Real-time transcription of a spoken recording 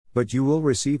But you will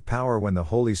receive power when the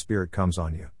Holy Spirit comes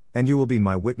on you, and you will be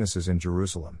my witnesses in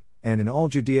Jerusalem, and in all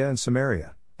Judea and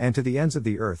Samaria, and to the ends of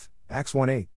the earth. Acts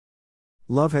 1:8.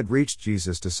 Love had reached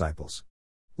Jesus' disciples.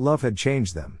 Love had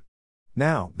changed them.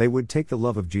 Now, they would take the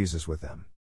love of Jesus with them.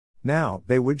 Now,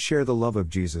 they would share the love of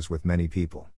Jesus with many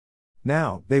people.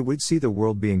 Now, they would see the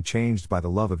world being changed by the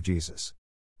love of Jesus.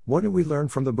 What do we learn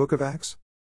from the book of Acts?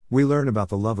 We learn about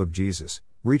the love of Jesus,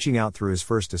 reaching out through his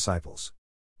first disciples.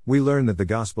 We learn that the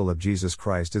gospel of Jesus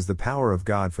Christ is the power of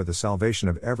God for the salvation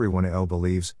of everyone who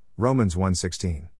believes, Romans 1:16.